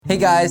Hey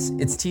guys,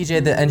 it's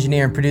TJ, the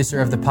engineer and producer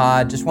of the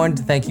pod. Just wanted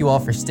to thank you all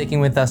for sticking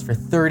with us for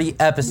 30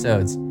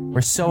 episodes. We're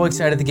so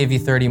excited to give you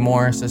 30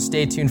 more, so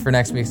stay tuned for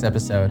next week's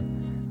episode.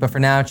 But for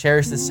now,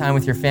 cherish this time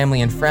with your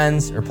family and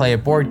friends, or play a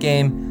board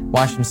game,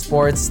 watch some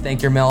sports,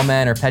 thank your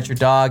mailman, or pet your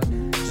dog.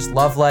 Just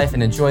love life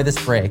and enjoy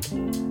this break.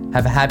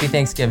 Have a happy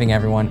Thanksgiving,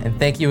 everyone, and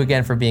thank you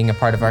again for being a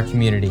part of our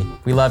community.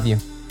 We love you.